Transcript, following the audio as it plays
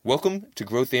Welcome to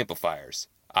Growth Amplifiers.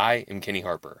 I am Kenny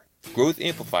Harper. Growth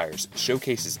Amplifiers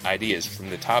showcases ideas from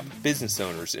the top business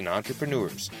owners and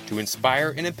entrepreneurs to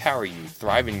inspire and empower you to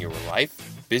thrive in your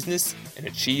life, business, and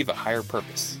achieve a higher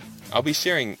purpose. I'll be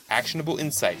sharing actionable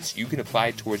insights you can apply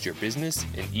towards your business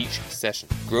in each session.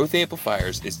 Growth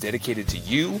Amplifiers is dedicated to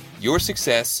you, your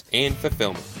success, and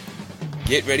fulfillment.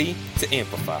 Get ready to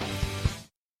amplify.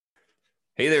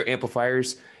 Hey there,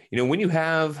 Amplifiers. When you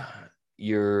have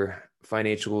your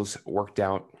financials worked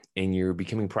out and you're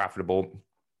becoming profitable,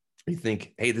 you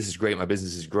think, hey, this is great. My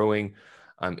business is growing.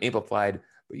 I'm amplified.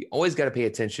 But you always got to pay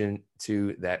attention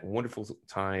to that wonderful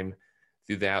time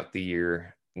throughout the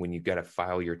year when you've got to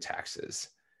file your taxes.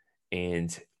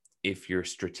 And if you're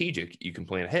strategic, you can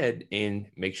plan ahead and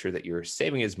make sure that you're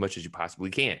saving as much as you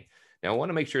possibly can. Now, I want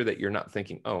to make sure that you're not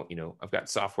thinking, I've got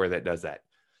software that does that.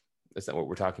 That's not what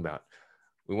we're talking about.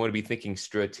 We want to be thinking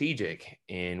strategic.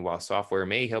 And while software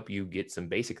may help you get some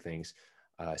basic things,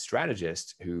 a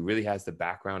strategist who really has the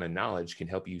background and knowledge can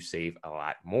help you save a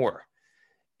lot more.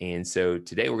 And so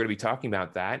today we're going to be talking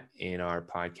about that in our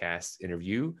podcast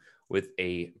interview with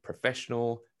a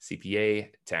professional CPA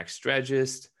tax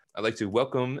strategist. I'd like to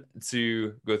welcome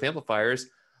to Growth Amplifiers,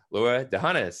 Laura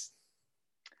DeHanas.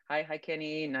 Hi,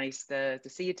 Kenny. Nice to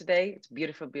see you today. It's a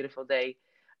beautiful, beautiful day.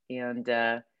 And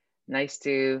nice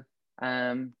to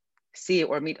see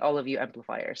or meet all of you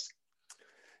amplifiers.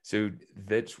 So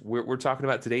that's what we're talking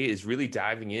about today, is really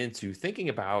diving into thinking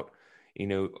about,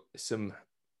 some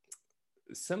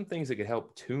things that could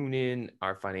help tune in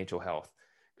our financial health,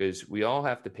 because we all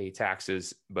have to pay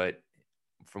taxes. But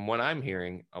from what I'm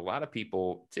hearing, a lot of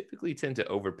people typically tend to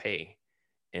overpay,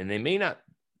 and they may not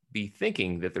be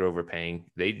thinking that they're overpaying.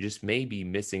 They just may be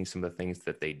missing some of the things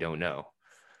that they don't know.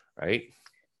 Right.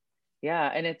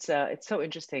 Yeah, and it's so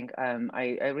interesting.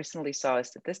 I recently saw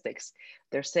statistics.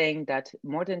 They're saying that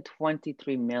more than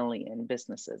 23 million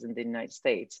businesses in the United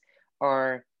States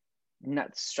are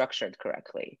not structured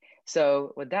correctly.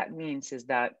 So what that means is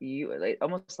that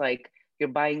almost like you're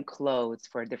buying clothes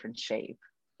for a different shape,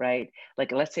 right?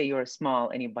 Like let's say you're small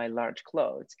and you buy large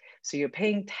clothes. So you're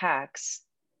paying tax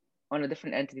on a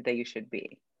different entity that you should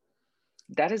be.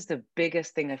 That is the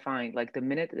biggest thing I find. Like the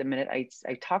minute I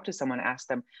talk to someone, ask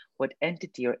them what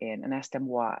entity you're in and ask them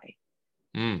why.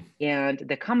 And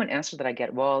the common answer that I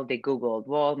get, well, they Googled,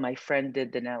 well, my friend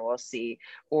did an LLC,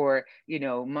 or,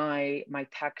 my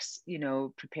tax,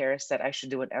 preparer said I should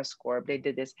do an S Corp. They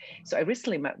did this. So I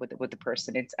recently met with the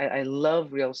person. I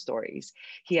love real stories.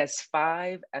 He has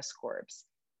 5 S Corps.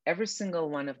 Every single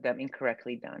one of them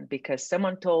incorrectly done because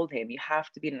someone told him you have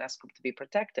to be an S Corp to be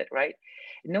protected, right?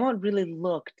 No one really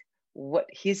looked what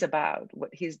he's about,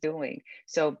 what he's doing.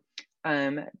 So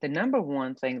the number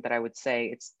one thing that I would say,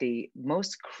 it's the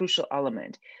most crucial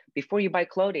element before you buy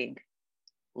clothing.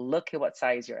 Look at what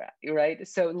size you're at, right?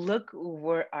 So look,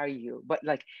 where are you? But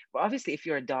obviously, if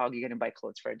you're a dog, you're going to buy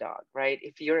clothes for a dog, right?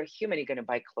 If you're a human, you're going to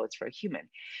buy clothes for a human.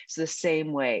 So the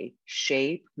same way,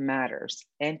 shape matters,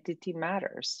 entity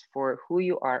matters for who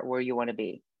you are, where you want to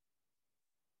be.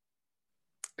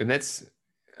 And that's,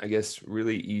 I guess,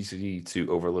 really easy to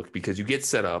overlook, because you get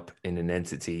set up in an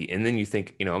entity and then you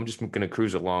think, I'm just going to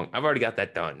cruise along. I've already got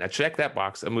that done. Now check that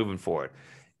box. I'm moving forward.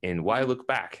 And why look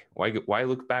back? Why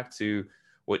look back to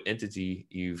what entity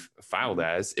you've filed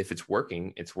as? If it's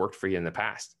working, it's worked for you in the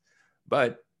past.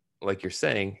 But like you're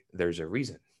saying, there's a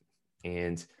reason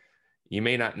and you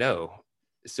may not know.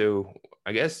 So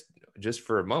I guess just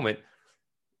for a moment,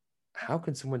 how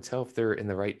can someone tell if they're in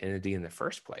the right entity in the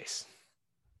first place?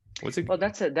 Well,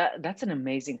 that's an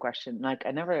amazing question. Like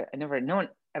no one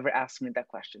ever asked me that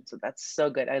question. So that's so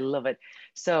good. I love it.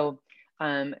 So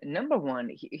number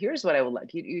one, here's what I would like.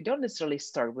 You don't necessarily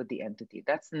start with the entity.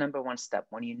 That's the number one step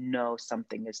when you know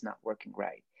something is not working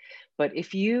right. But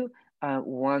if you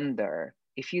wonder,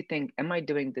 if you think, am I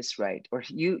doing this right? Or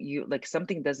you like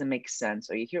something doesn't make sense,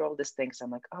 or you hear all these things,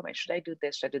 I'm like, oh man, should I do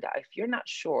this? Should I do that? If you're not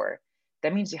sure,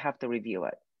 that means you have to review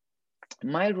it.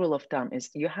 My rule of thumb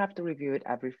is you have to review it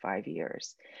every 5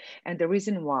 years. And the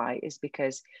reason why is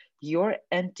because your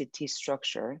entity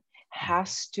structure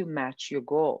has to match your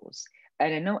goals.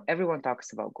 And I know everyone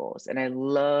talks about goals, and I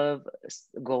love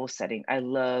goal setting. I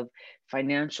love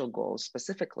financial goals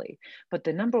specifically. But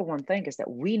the number one thing is that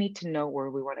we need to know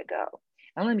where we want to go.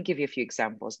 And let me give you a few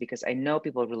examples, because I know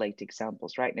people relate to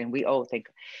examples, right? And we all think.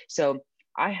 So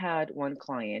I had one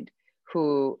client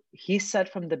who he said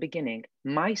from the beginning,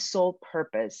 my sole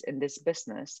purpose in this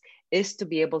business is to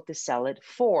be able to sell it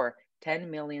for $10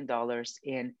 million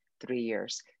in 3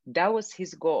 years. That was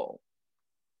his goal.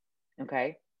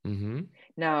 Okay. Mm-hmm.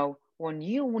 Now, when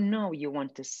you know you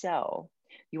want to sell,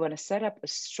 You want to set up a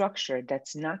structure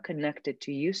that's not connected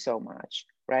to you so much,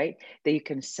 right? That you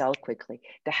can sell quickly,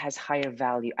 that has higher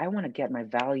value. I want to get my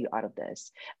value out of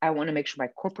this. I want to make sure my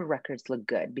corporate records look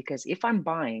good, because if I'm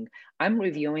buying, I'm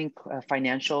reviewing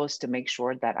financials to make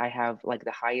sure that I have like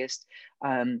the highest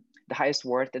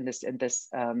worth in this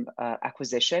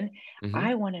acquisition. Mm-hmm.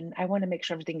 I want to make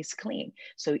sure everything is clean.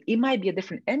 So it might be a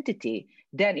different entity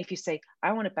than if you say,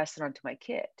 I want to pass it on to my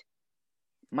kid.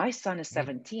 My son is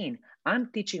 17. I'm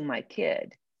teaching my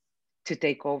kid to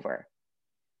take over.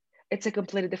 It's a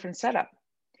completely different setup.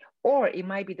 Or it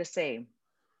might be the same.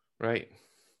 Right.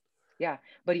 Yeah,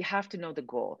 but you have to know the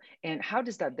goal. And how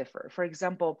does that differ? For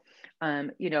example,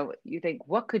 you think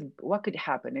what could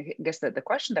happen? I guess that the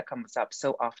question that comes up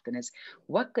so often is,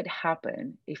 what could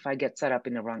happen if I get set up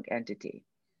in the wrong entity?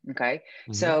 Okay,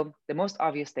 Mm-hmm. so the most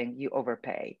obvious thing, you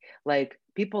overpay. Like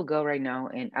people go right now,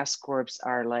 and S corps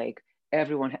are like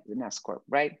everyone has an S corp,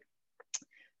 right?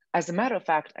 As a matter of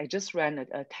fact, I just ran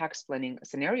a tax planning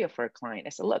scenario for a client. I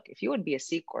said, look, if you would be a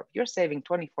C corp, you're saving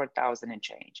 24,000 and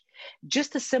change.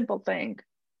 Just a simple thing,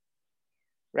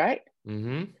 right?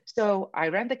 Mm-hmm. So I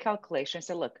ran the calculation. I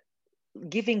said, look,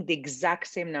 giving the exact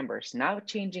same numbers, not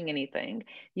changing anything,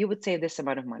 you would save this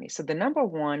amount of money. So the number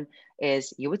one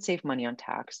is you would save money on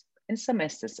tax in some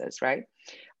instances, right?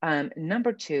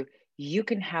 Number two, you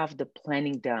can have the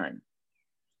planning done.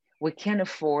 We can't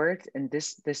afford in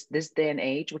this day and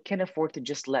age, we can't afford to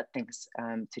just let things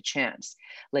to chance.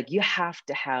 Like you have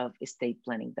to have estate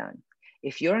planning done.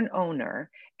 If you're an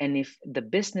owner and if the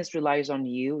business relies on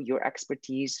you, your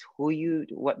expertise,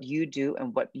 what you do,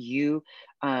 and what you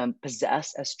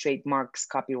possess as trademarks,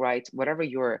 copyrights, whatever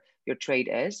your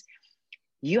trade is,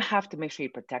 you have to make sure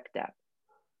you protect that.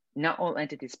 Not all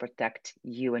entities protect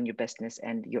you and your business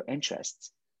and your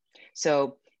interests.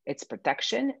 So it's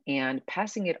protection and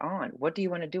passing it on. What do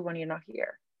you want to do when you're not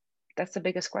here? That's the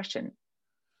biggest question.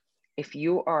 If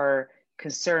you are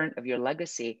concerned of your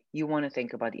legacy, you want to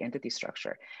think about the entity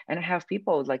structure. And I have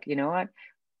people like, you know what?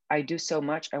 I do so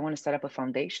much. I want to set up a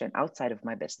foundation outside of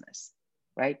my business,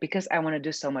 right? Because I want to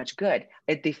do so much good.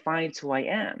 It defines who I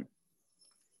am.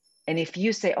 And if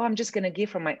you say, oh, I'm just going to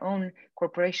give from my own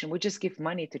corporation, we just give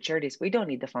money to charities, we don't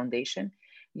need the foundation.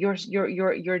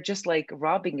 You're just like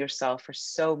robbing yourself for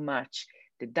so much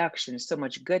deduction, so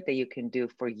much good that you can do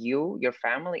for you, your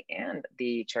family, and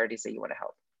the charities that you want to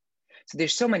help. So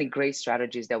there's so many great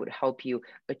strategies that would help you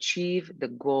achieve the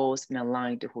goals and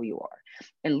align to who you are.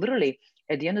 And literally,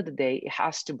 at the end of the day, it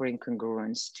has to bring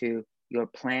congruence to your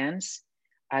plans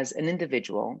as an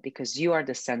individual, because you are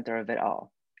the center of it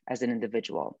all as an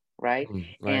individual, right? Right.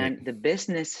 And the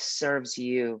business serves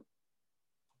you.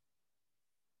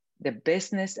 The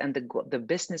business and the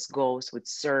business goals would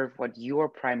serve what your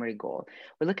primary goal.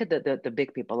 We look at the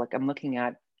big people. Like I'm looking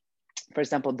at, for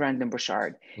example, Brandon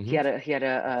Burchard. He Mm-hmm.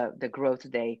 had the growth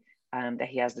day that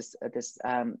he has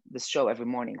this show every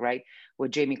morning, right, with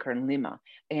Jamie Kern Lima,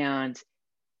 and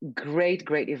great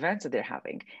events that they're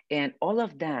having. And all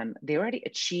of them, they already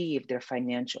achieved their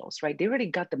financials, right? They already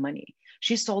got the money.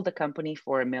 She sold the company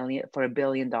for $1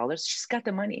 billion. She's got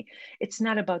the money. It's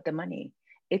not about the money.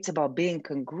 It's about being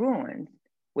congruent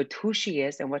with who she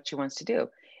is and what she wants to do.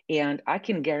 And I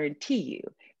can guarantee you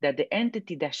that the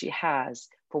entity that she has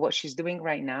for what she's doing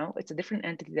right now, it's a different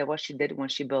entity than what she did when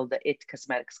she built the IT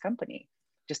Cosmetics company.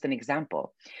 Just an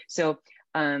example. So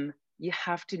you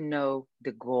have to know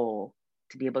the goal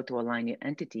to be able to align your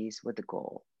entities with the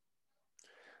goal.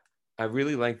 I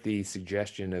really like the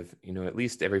suggestion of, at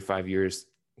least every 5 years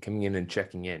coming in and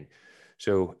checking in.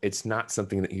 So it's not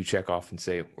something that you check off and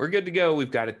say, we're good to go,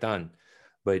 we've got it done.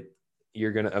 But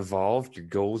you're going to evolve, your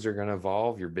goals are going to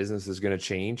evolve, your business is going to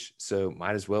change. So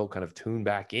might as well kind of tune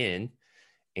back in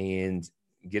and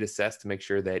get assessed to make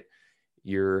sure that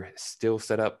you're still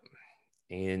set up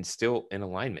and still in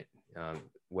alignment,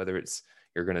 whether it's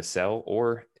you're going to sell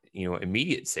or,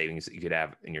 immediate savings that you could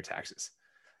have in your taxes.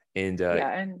 And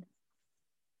Yeah,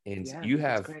 and yeah, you that's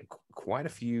have great. quite a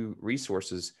few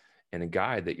resources and a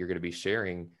guide that you're going to be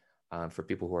sharing for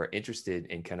people who are interested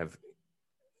in kind of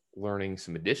learning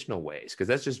some additional ways, because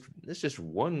that's just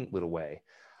one little way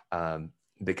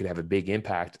that could have a big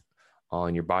impact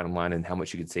on your bottom line and how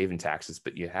much you could save in taxes.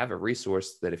 But you have a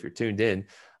resource that if you're tuned in,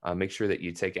 make sure that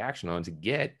you take action on to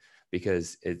get,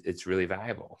 because it's really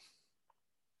valuable.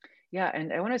 Yeah,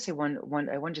 and I want to say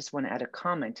just want to add a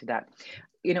comment to that.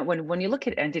 When you look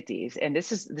at entities, and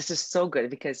this is so good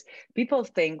because people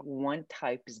think one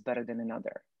type is better than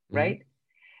another, Mm-hmm. right?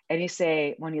 And you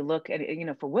say, when you look at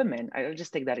it, for women, I'll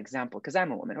just take that example because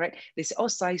I'm a woman, right? They say, oh,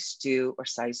 size 2 or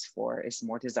size 4 is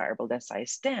more desirable than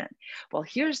size 10. Well,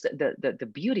 here's the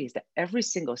beauty is that every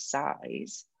single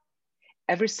size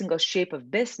Every single shape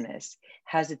of business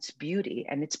has its beauty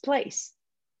and its place.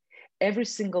 Every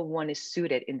single one is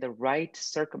suited in the right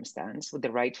circumstance with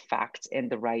the right facts and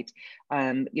the right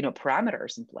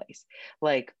parameters in place.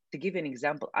 Like, to give you an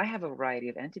example, I have a variety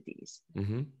of entities,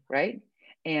 Mm-hmm. right?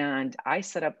 And I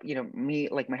set up, me,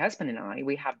 like my husband and I,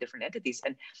 we have different entities.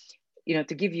 And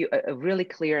to give you a really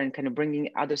clear and kind of bringing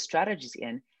other strategies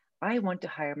in, I want to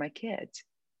hire my kids.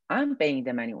 I'm paying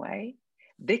them anyway.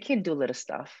 They can do little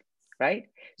stuff, right?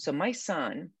 So my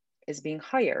son is being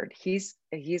hired. He's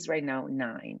right now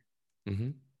 9. Mm-hmm.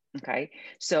 Okay.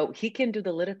 So he can do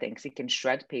the little things. He can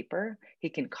shred paper. He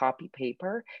can copy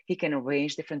paper. He can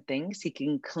arrange different things. He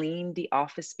can clean the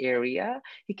office area.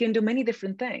 He can do many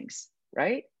different things,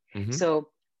 right? Mm-hmm. So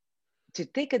to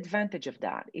take advantage of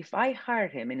that, if I hire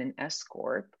him in an S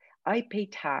Corp, I pay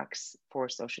tax for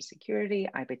Social Security,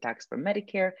 I pay tax for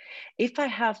Medicare. If I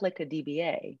have like a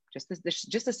DBA,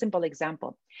 just a simple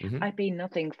example, Mm-hmm. I pay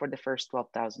nothing for the first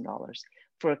 $12,000.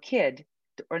 For a kid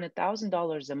to earn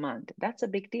 $1,000 a month, that's a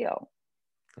big deal.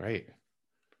 Right.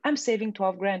 I'm saving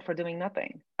 12 grand for doing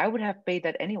nothing. I would have paid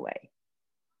that anyway,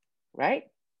 right?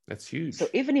 That's huge. So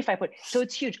even if so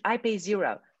it's huge. I pay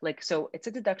zero. Like, so it's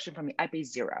a deduction from me. I pay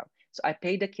zero. So I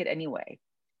pay the kid anyway.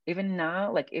 Even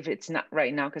now, like if it's not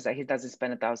right now, because he doesn't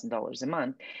spend $1,000 a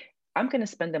month, I'm going to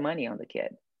spend the money on the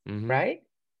kid, Mm-hmm. right?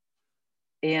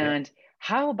 Yeah. And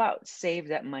how about save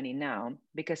that money now?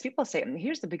 Because people say, and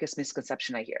here's the biggest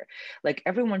misconception I hear, like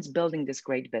everyone's building these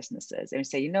great businesses and we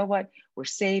say, you know what, we're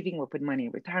saving, we're putting money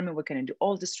in retirement, we're going to do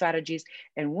all the strategies.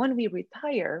 And when we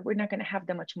retire, we're not going to have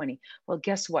that much money. Well,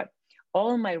 guess what?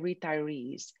 All my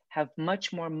retirees have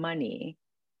much more money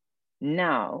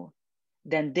now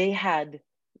than they had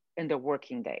in their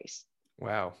working days.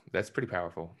 Wow. That's pretty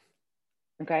powerful.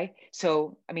 Okay.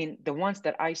 So, I mean, the ones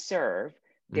that I serve,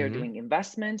 they're Mm-hmm. doing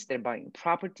investments, they're buying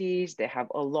properties, they have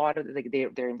a lot of, like,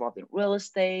 they're involved in real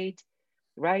estate,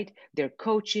 right? They're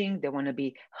coaching, they want to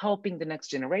be helping the next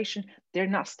generation. They're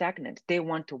not stagnant. They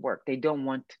want to work, they don't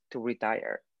want to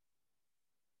retire.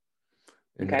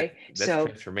 And Okay. that's So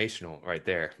transformational right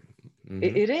there. Mm-hmm.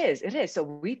 it is. It is. So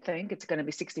we think it's going to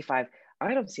be 65.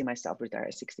 I don't see myself retire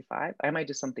at 65. I might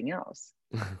do something else,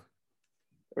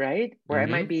 right? Or I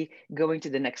Mm-hmm. might be going to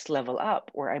the next level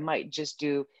up, or I might just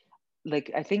do,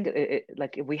 like, I think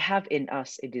like we have in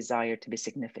us a desire to be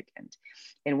significant.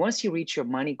 And once you reach your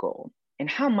money goal, and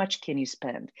how much can you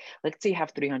spend? Let's say you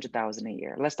have 300,000 a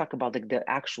year. Let's talk about like the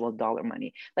actual dollar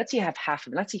money. Let's say you have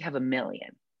let's say you have 1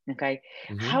 million. Okay.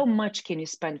 Mm-hmm. How much can you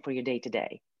spend for your day to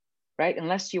day? Right?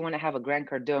 Unless you want to have a Grand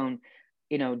Cardone,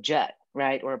 jet,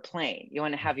 right? Or a plane. You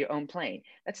want to have your own plane.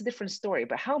 That's a different story.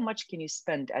 But how much can you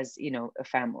spend as, a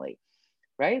family,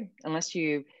 right? Unless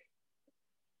you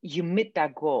meet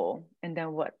that goal, and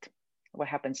then what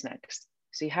happens next?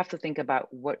 So you have to think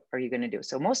about, what are you going to do?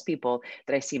 So most people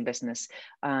that I see in business,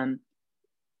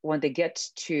 when they get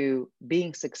to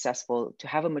being successful, to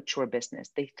have a mature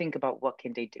business, they think about what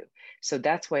can they do. So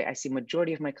that's why I see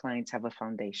majority of my clients have a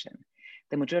foundation.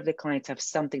 The majority of the clients have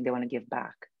something they want to give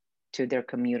back to their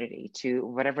community, to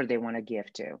whatever they want to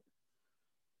give to.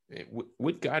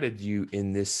 What guided you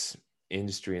in this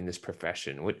industry, in this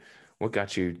profession? What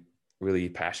got you really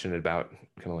passionate about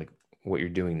kind of like what you're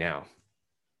doing now?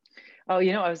 Oh,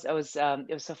 it was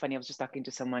so funny. I was just talking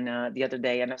to someone the other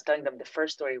day, and I was telling them the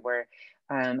first story where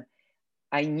um,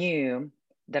 I knew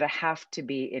that I have to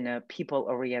be in a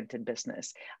people-oriented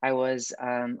business. I was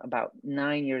about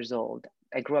 9 years old.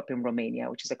 I grew up in Romania,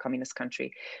 which is a communist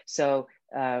country. So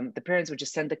the parents would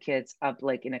just send the kids up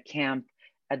like in a camp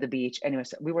at the beach.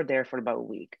 Anyways, we were there for about a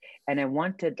week, and I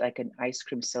wanted like an ice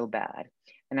cream so bad.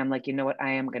 And I'm like, you know what?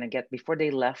 I am gonna get, before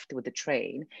they left with the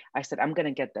train, I said, I'm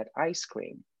gonna get that ice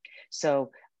cream.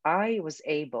 So I was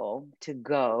able to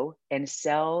go and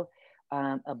sell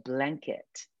a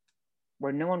blanket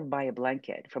where no one would buy a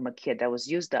blanket from a kid that was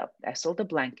used up. I sold a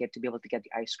blanket to be able to get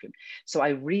the ice cream. So I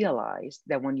realized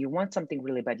that when you want something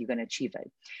really bad, you're going to achieve it.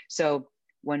 So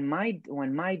when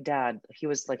my dad,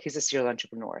 he's a serial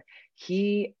entrepreneur.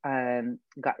 He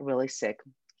got really sick.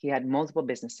 He had multiple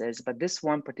businesses, but this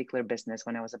one particular business,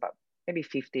 when I was about maybe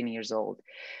 15 years old,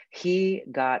 he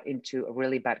got into a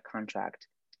really bad contract,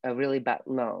 a really bad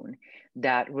loan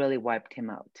that really wiped him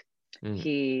out. Mm.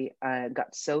 He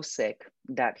got so sick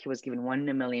that he was given 1 in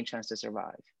a million chance to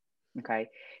survive. Okay.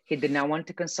 He did not want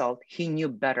to consult. He knew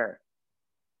better.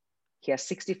 He has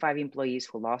 65 employees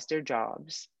who lost their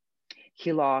jobs.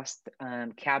 He lost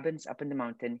cabins up in the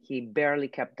mountain. He barely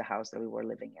kept the house that we were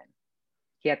living in.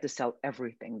 He had to sell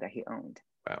everything that he owned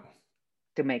Wow.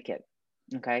 to make it.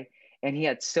 Okay. And he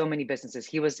had so many businesses.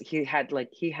 He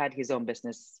had his own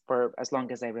business for as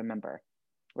long as I remember.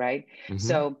 Right. Mm-hmm.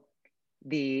 So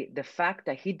the fact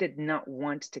that he did not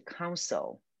want to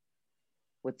counsel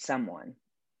with someone,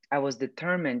 I was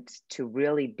determined to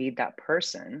really be that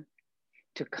person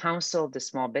to counsel the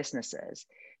small businesses,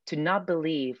 to not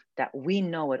believe that we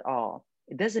know it all.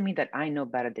 It doesn't mean that I know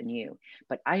better than you,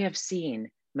 but I have seen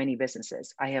many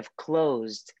businesses. I have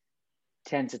closed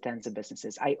tens of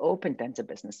businesses. I open tens of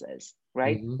businesses,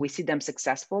 right? Mm-hmm. We see them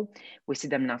successful, we see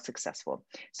them not successful.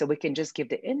 So we can just give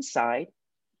the insight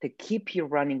to keep you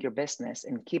running your business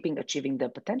and keeping achieving the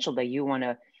potential that you want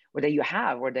to, or that you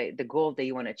have, or the goal that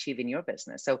you want to achieve in your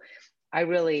business. So I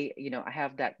really, I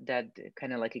have that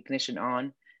kind of like ignition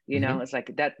on, Mm-hmm. it's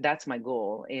like that's my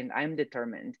goal. And I'm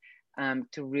determined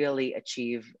to really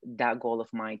achieve that goal of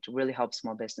mine, to really help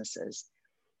small businesses.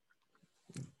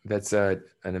 That's an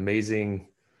amazing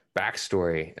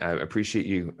backstory. I appreciate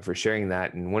you for sharing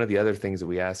that. And one of the other things that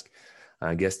we ask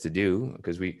guests to do,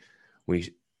 because we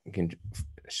can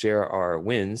share our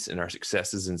wins and our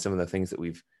successes and some of the things that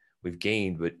we've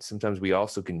gained, but sometimes we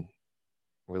also can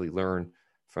really learn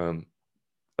from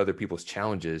other people's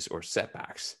challenges or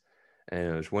setbacks.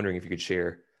 And I was wondering if you could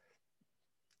share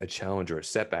a challenge or a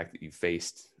setback that you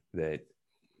faced that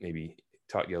maybe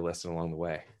taught you a lesson along the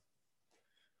way.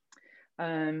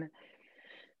 Um,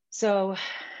 so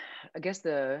I guess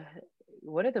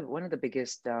one of the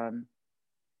biggest not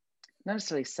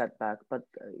necessarily setback, but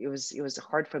it was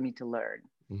hard for me to learn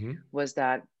Mm-hmm. was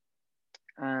that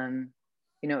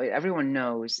everyone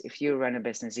knows if you run a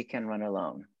business, you can run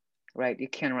alone, right? You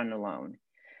can run alone.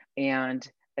 And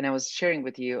I was sharing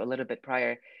with you a little bit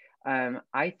prior.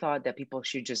 I thought that people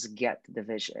should just get the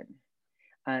vision.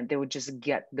 They would just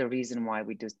get the reason why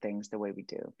we do things the way we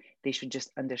do. They should just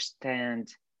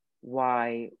understand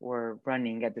why we're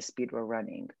running at the speed we're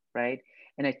running, right?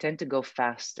 And I tend to go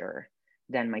faster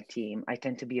than my team. I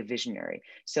tend to be a visionary.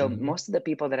 So Mm-hmm. most of the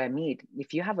people that I meet,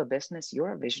 if you have a business,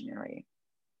 you're a visionary.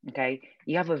 Okay.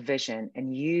 You have a vision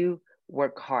and you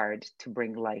work hard to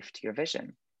bring life to your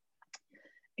vision.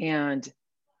 And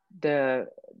the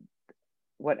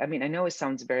what I mean, I know it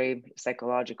sounds very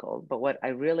psychological, but what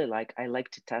I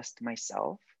like to test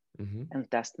myself Mm-hmm. and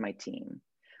test my team.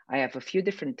 I have a few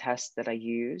different tests that I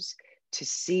use to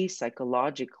see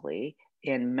psychologically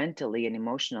and mentally and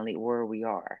emotionally where we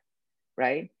are,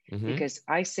 right? Mm-hmm. Because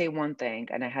I say one thing,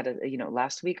 and I had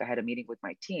last week I had a meeting with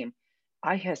my team.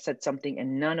 I had said something,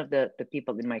 and none of the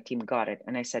people in my team got it.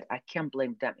 And I said, I can't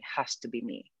blame them. It has to be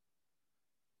me,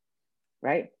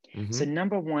 right? Mm-hmm. So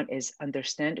number one is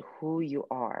understand who you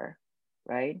are,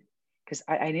 right? Because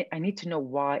I need to know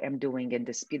why I'm doing and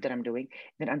the speed that I'm doing,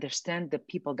 then understand the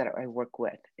people that I work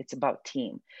with. It's about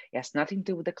team. It has nothing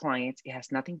to do with the clients. It has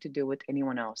nothing to do with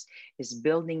anyone else. It's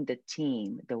building the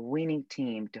team, the winning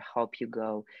team to help you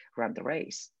go run the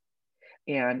race.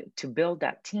 And to build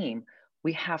that team,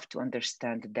 we have to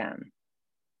understand them.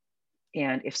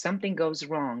 And if something goes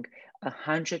wrong,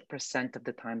 100% of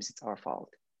the times it's our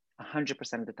fault.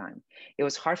 100% of the time. It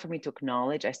was hard for me to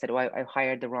acknowledge. I said, well, I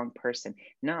hired the wrong person.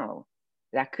 No,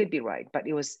 that could be right, but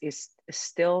it's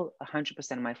still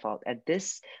 100% my fault. At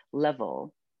this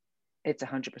level, it's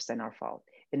 100% our fault.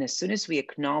 And as soon as we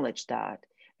acknowledge that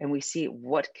and we see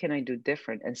what can I do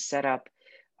different and set up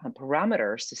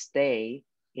parameters to stay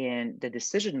in the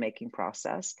decision-making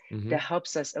process, Mm-hmm. that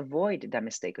helps us avoid that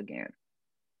mistake again.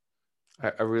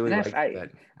 I really And like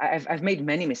that. I've made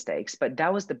many mistakes, but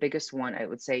that was the biggest one. I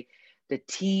would say the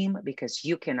team, because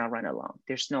you cannot run alone.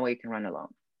 There's no way you can run alone.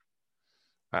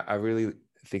 I really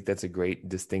think that's a great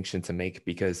distinction to make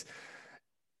because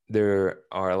there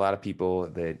are a lot of people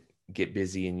that get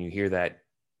busy and you hear that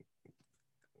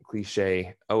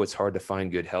cliche, oh, it's hard to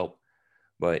find good help.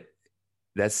 But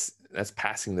that's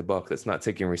passing the buck. That's not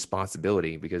taking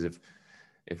responsibility because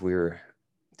if we're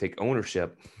take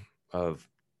ownership of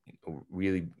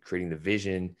really creating the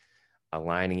vision,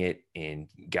 aligning it and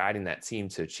guiding that team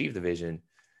to achieve the vision,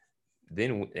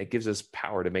 then it gives us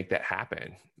power to make that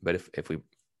happen. But if we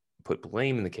put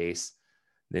blame in the case,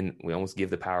 then we almost give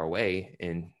the power away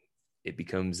and it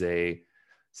becomes a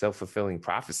self-fulfilling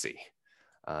prophecy.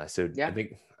 So Yeah. I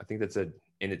think that's and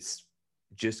it's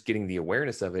just getting the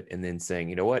awareness of it and then saying,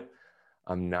 you know what,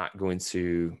 I'm not going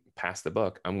to pass the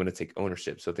buck. I'm going to take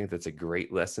ownership. So I think that's a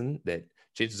great lesson that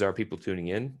chances are people tuning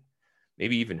in,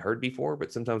 maybe even heard before,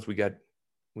 but sometimes we got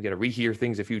to rehear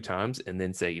things a few times and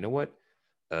then say, you know what,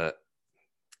 uh,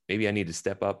 maybe I need to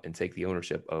step up and take the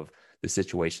ownership of the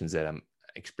situations that I'm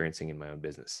experiencing in my own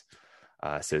business.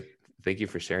 So thank you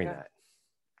for sharing Yeah. that.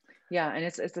 Yeah. And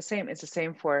it's the same. It's the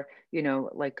same for,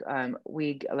 like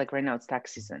we like right now it's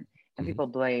tax season and Mm-hmm. people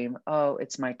blame, oh,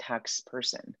 it's my tax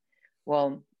person.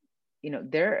 Well,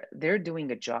 they're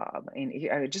doing a job. And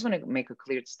I just want to make a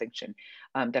clear distinction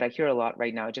that I hear a lot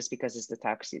right now, just because it's the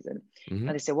tax season. And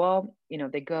they say, well,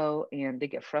 they go and they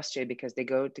get frustrated because they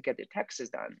go to get their taxes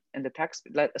done, and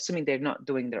assuming they're not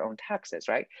doing their own taxes,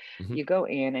 right? Mm-hmm. You go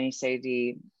in and you say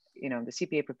the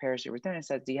CPA prepares your return and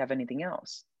says, do you have anything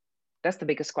else? That's the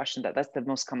biggest question. That's the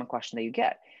most common question that you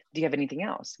get. Do you have anything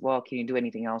else? Well, can you do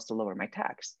anything else to lower my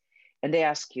tax? And they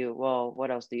ask you, well, what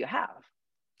else do you have?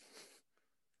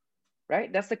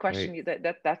 Right? That's the question. Right.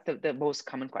 That's the most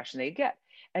common question they get.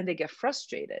 And they get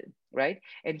frustrated, right?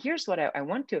 And here's what I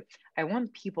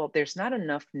want people, there's not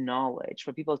enough knowledge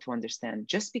for people to understand.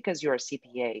 Just because you're a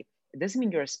CPA, it doesn't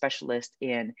mean you're a specialist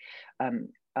in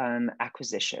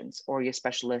acquisitions, or you're a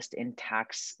specialist in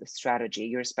tax strategy,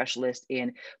 you're a specialist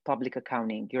in public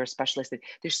accounting, you're a specialist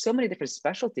there's so many different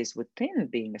specialties within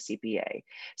being a CPA.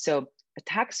 So a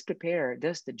tax preparer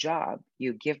does the job.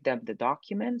 You give them the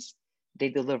documents, they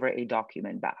deliver a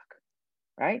document back,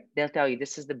 right? They'll tell you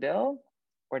this is the bill,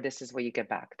 or this is what you get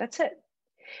back. That's it.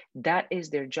 That is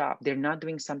their job. They're not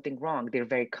doing something wrong. They're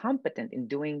very competent in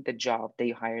doing the job they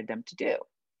hired them to do.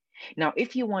 Now,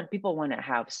 if people want to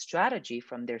have strategy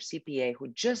from their CPA who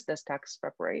just does tax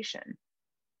preparation,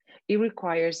 it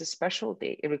requires a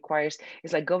specialty.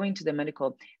 It's like going to the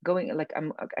medical,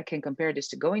 I can compare this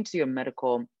to going to your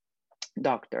medical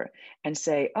doctor and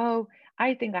say, oh,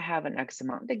 I think I have an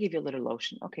eczema. They give you a little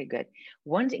lotion. Okay, good.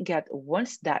 Once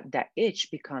that itch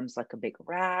becomes like a big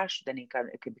rash, then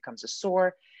it becomes a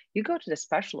sore, you go to the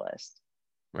specialist.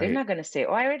 They're Right. not going to say,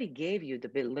 oh, I already gave you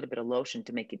little bit of lotion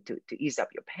to make it to ease up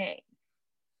your pain.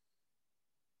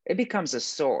 It becomes a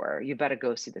sore. You better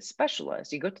go see the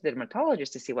specialist. You go to the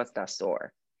dermatologist to see what's that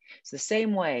sore. It's the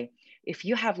same way. If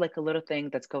you have like a little thing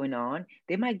that's going on,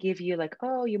 they might give you like,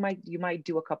 oh, you might do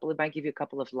it might give you a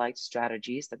couple of light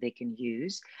strategies that they can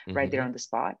use right there Mm-hmm. on the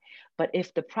spot. But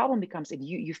if the problem becomes, and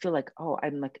you feel like, oh,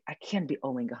 I can't be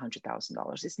owing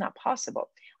 $100,000. It's not possible.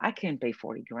 I can't pay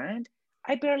 40 grand.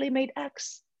 I barely made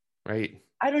X. Right.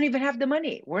 I don't even have the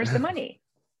money. Where's the money?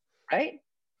 Right?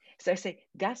 So I say,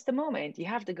 that's the moment you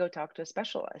have to go talk to a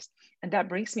specialist. And that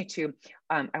brings me to,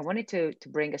 I wanted to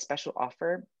bring a special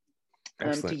offer to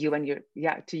Excellent. you and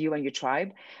your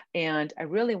tribe. And I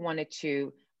really wanted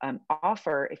to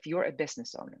offer, if you're a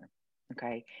business owner,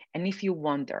 okay, and if you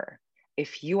wonder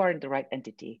if you are in the right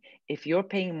entity, if you're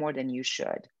paying more than you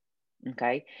should,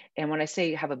 okay. And when I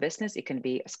say you have a business, it can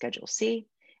be a Schedule C,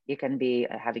 it can be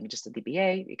having just a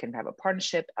DBA, you can have a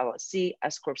partnership, LLC,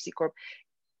 S Corp, C Corp,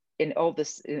 in all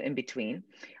this in between.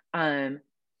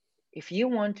 If you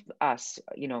want us,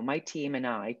 my team and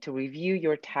I, to review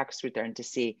your tax return to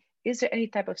see, is there any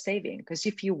type of saving? Because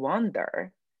if you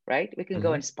wonder, right, we can go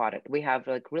Mm-hmm. and spot it. We have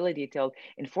like really detailed,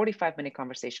 in 45-minute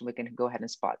conversation, we can go ahead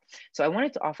and spot. So I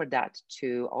wanted to offer that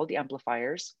to all the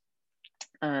amplifiers,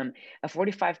 a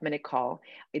 45-minute call.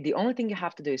 The only thing you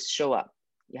have to do is show up.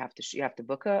 You have to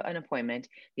book an appointment.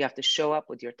 You have to show up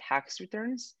with your tax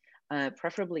returns,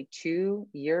 preferably 2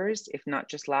 years, if not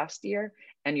just last year,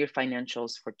 and your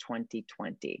financials for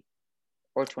 2020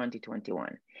 or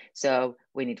 2021. So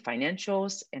we need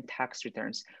financials and tax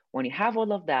returns. When you have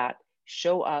all of that,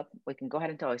 show up. We can go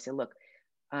ahead and tell you, say, look,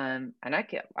 and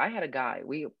I had a guy,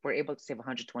 we were able to save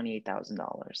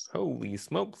 $128,000. Holy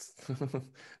smokes.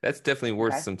 That's definitely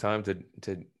worth Okay. some time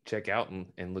to check out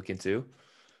and look into.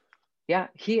 Yeah.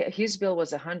 His bill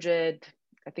was 100,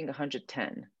 I think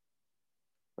 110,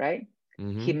 right? He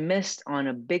Mm-hmm. missed on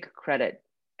a big credit,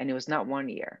 and it was not 1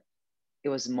 year. It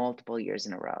was multiple years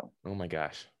in a row. Oh my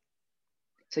gosh.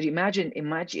 So you imagine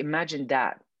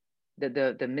that,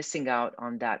 the missing out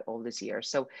on that all this year.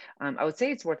 So I would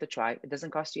say it's worth a try. It doesn't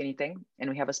cost you anything, and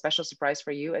we have a special surprise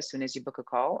for you as soon as you book a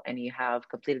call and you have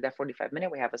completed that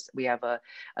 45-minute. We have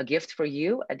a gift for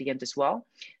you at the end as well.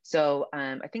 So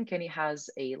I think Kenny has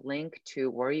a link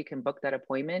to where you can book that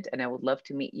appointment, and I would love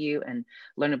to meet you and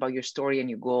learn about your story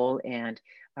and your goal and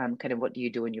kind of what do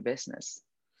you do in your business.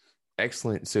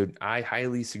 Excellent. So I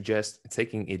highly suggest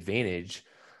taking advantage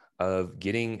of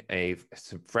getting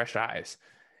some fresh eyes.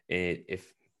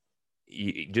 If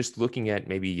you just looking at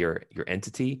maybe your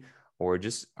entity or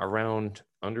just around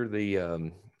under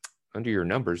your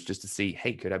numbers just to see,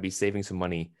 hey, could I be saving some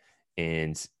money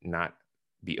and not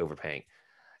be overpaying?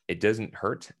 It doesn't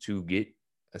hurt to get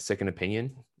a second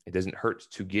opinion. It doesn't hurt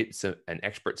to get an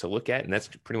expert to look at. And that's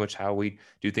pretty much how we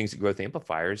do things at Growth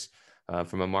Amplifiers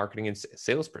from a marketing and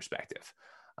sales perspective.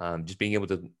 Just being able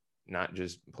to not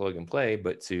just plug and play,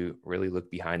 but to really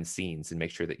look behind the scenes and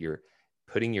make sure that you're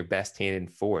putting your best hand in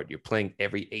forward. You're playing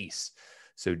every ace.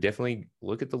 So definitely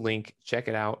look at the link, check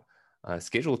it out,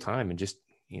 schedule time, and just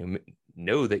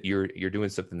know that you're doing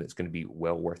something that's going to be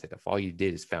well worth it. If all you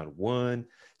did is found one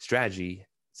strategy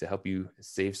to help you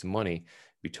save some money, it'd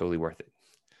be totally worth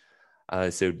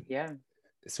it. So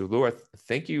Laura,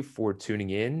 thank you for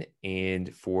tuning in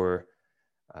and for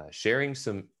sharing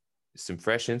some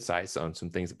fresh insights on some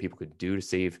things that people could do to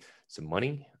save some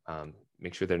money,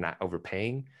 make sure they're not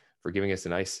overpaying, for giving us a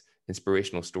nice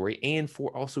inspirational story, and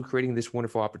for also creating this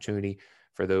wonderful opportunity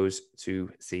for those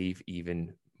to save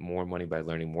even more money by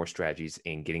learning more strategies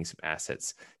and getting some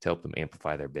assets to help them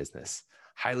amplify their business.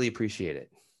 Highly appreciate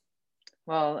it.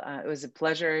 Well, it was a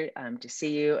pleasure to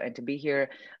see you and to be here.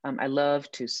 I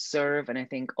love to serve. And I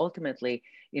think ultimately,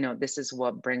 this is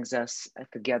what brings us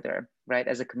together, right,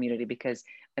 as a community, because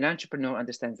an entrepreneur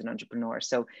understands an entrepreneur.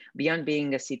 So beyond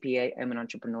being a CPA, I'm an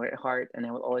entrepreneur at heart, and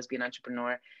I will always be an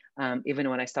entrepreneur, even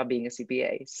when I stop being a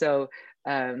CPA. So,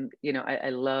 I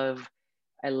love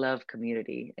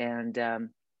community, and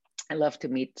I love to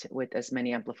meet with as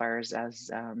many amplifiers as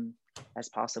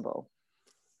possible.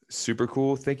 Super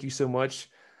cool. Thank you so much.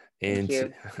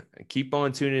 And keep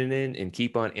on tuning in and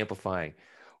keep on amplifying.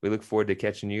 We look forward to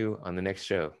catching you on the next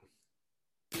show.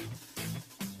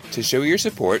 To show your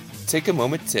support, take a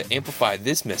moment to amplify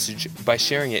this message by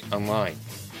sharing it online.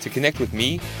 To connect with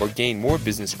me or gain more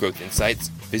business growth insights,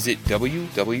 visit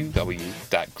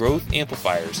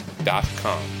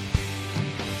www.growthamplifiers.com.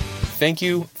 Thank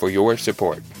you for your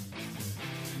support.